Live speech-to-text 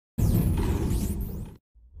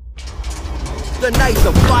The night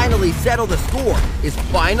to finally settle the score is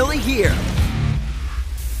finally here.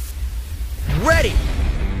 Ready,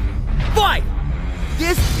 fight!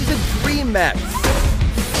 This is a dream match.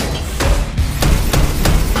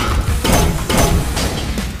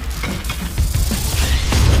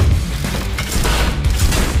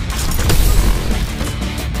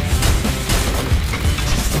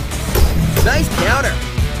 Nice counter.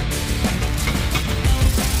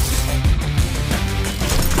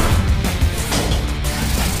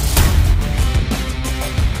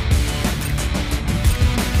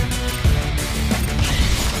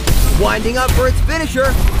 Winding up for its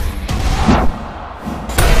finisher.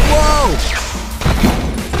 Whoa!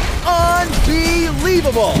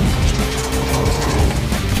 Unbelievable!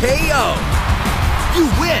 KO! You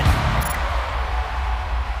win!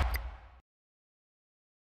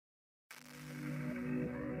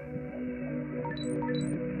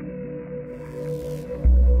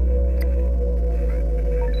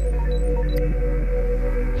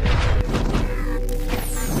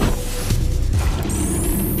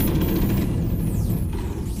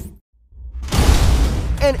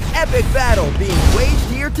 An epic battle being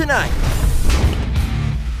waged here tonight.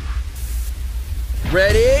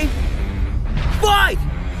 Ready? Fight!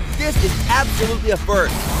 This is absolutely a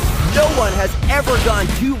first. No one has ever gone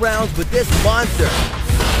 2 rounds with this monster.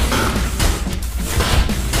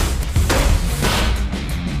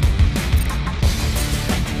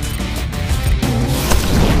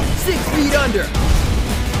 Feet under.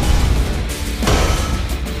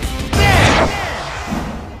 Man!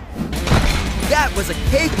 That was a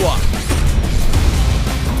cakewalk.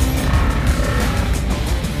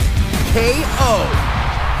 KO.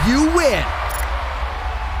 You win.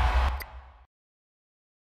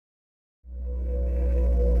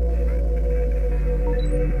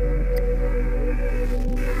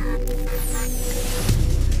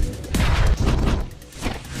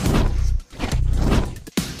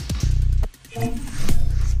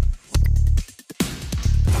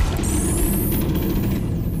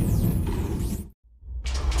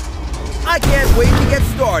 I can't wait to get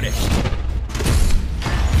started.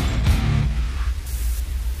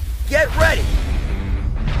 Get ready.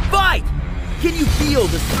 Fight! Can you feel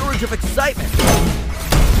the surge of excitement?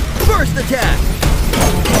 First attack.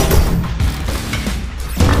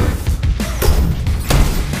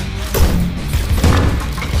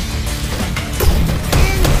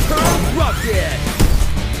 Interrupted.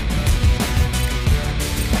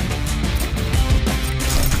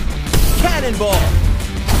 Cannonball.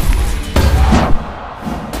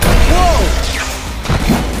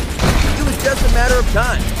 Just a matter of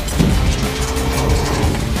time.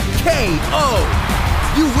 KO!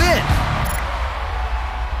 You win!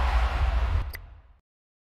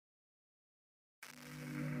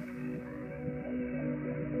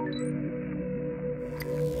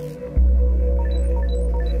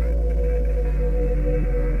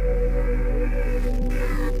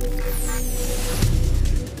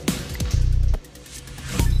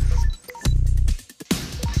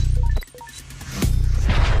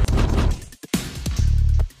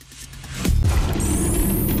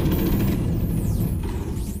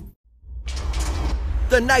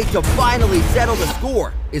 The night to finally settle the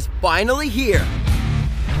score is finally here.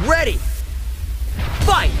 Ready?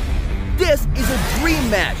 Fight! This is a dream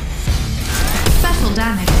match. Special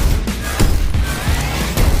damage.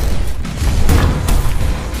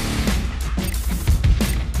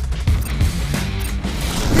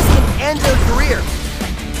 This can end their career.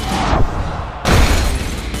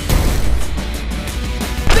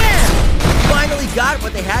 Bam! Finally got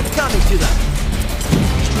what they had coming to them.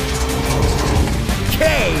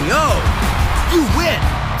 KO! You win!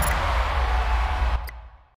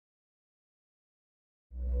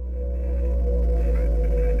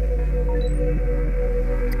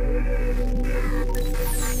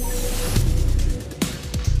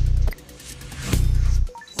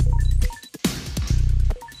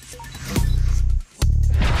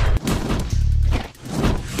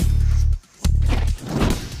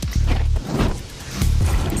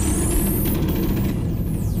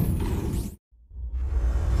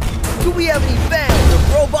 Do we have any fans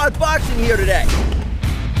of Robot Boxing here today?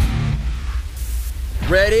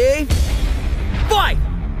 Ready? Fight!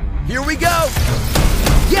 Here we go!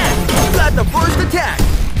 Yes! You got the first attack!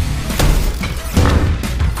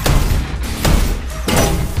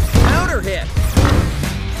 Counter hit!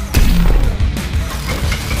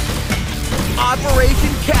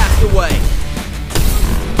 Operation Castaway!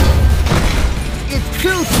 It's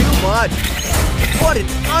too much! What an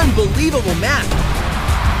unbelievable match!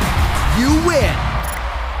 You win!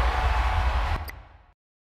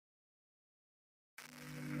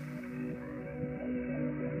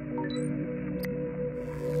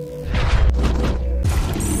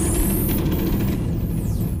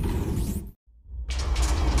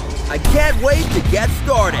 get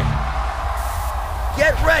started.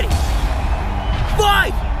 Get ready.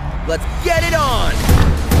 Fight! Let's get it on!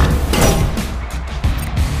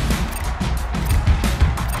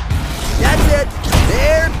 That's it.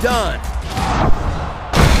 They're done.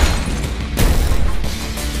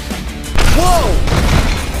 Whoa!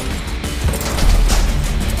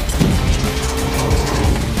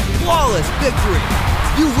 Flawless victory.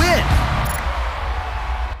 You win.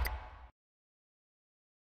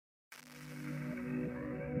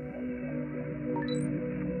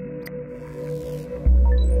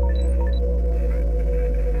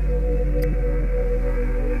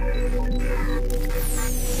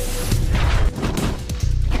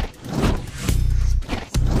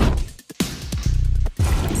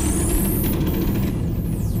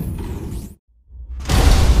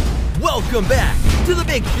 Welcome back to the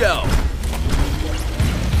big show.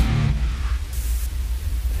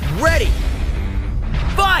 Ready?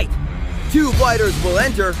 Fight! 2 fighters will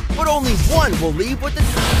enter, but only 1 will leave with the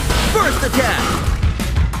first attack.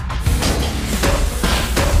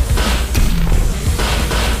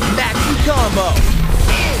 Maxi combo.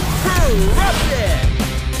 Interrupted.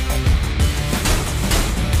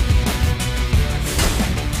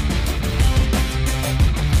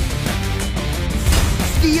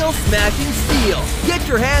 Steel smashing steel. Get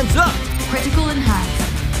your hands up. Critical enhanced.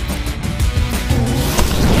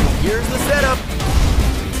 Here's the setup.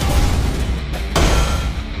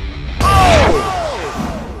 Oh!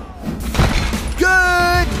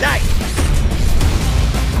 Good night.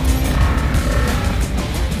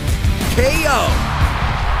 KO.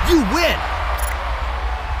 You win.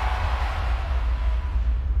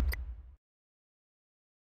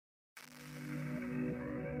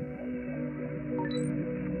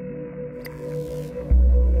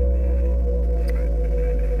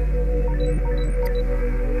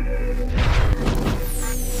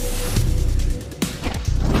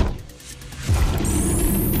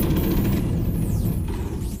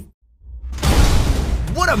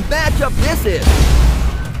 What a matchup this is!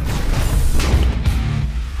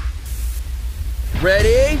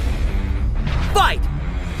 Ready? Fight!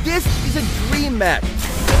 This is a dream match.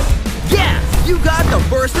 Yes! You got the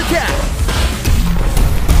first attack!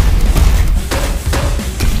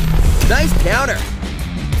 Nice counter!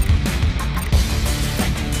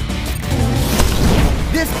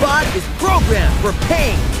 This bot is programmed for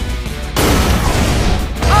pain!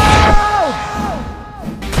 Oh!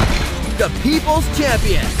 The People's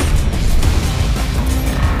Champion!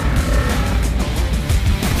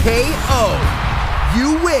 KO!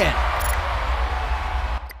 You win!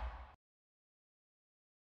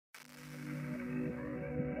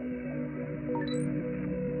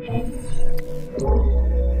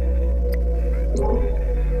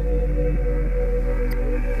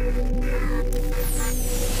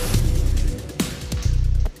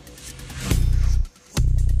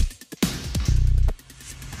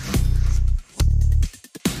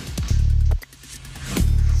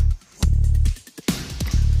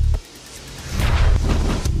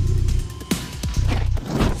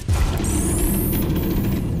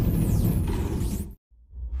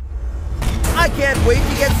 I can't wait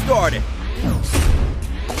to get started.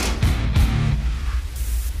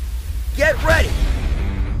 Get ready.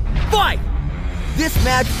 Fight! This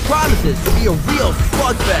match promises to be a real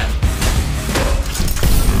slugfest.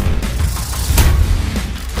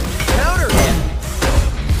 Counter hit.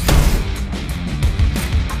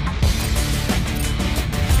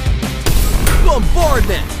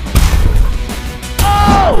 Bombardment.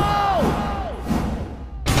 Oh!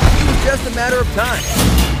 It was just a matter of time.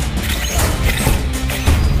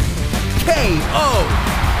 KO!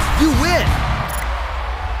 You win!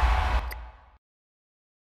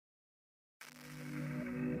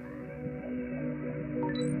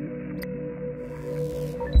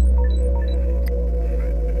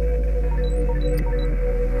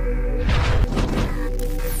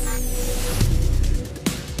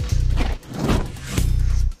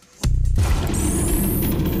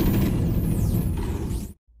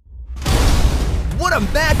 What a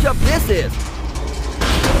matchup this is!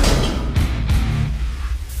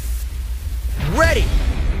 Ready!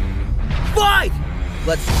 Fight!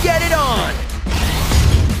 Let's get it on!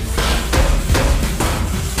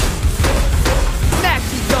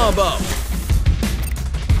 Maxi combo!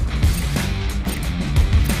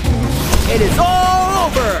 It is all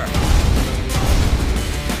over!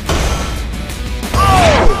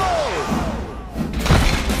 Oh!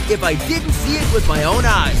 If I didn't see it with my own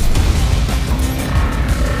eyes.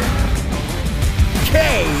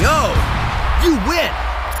 KO! You win!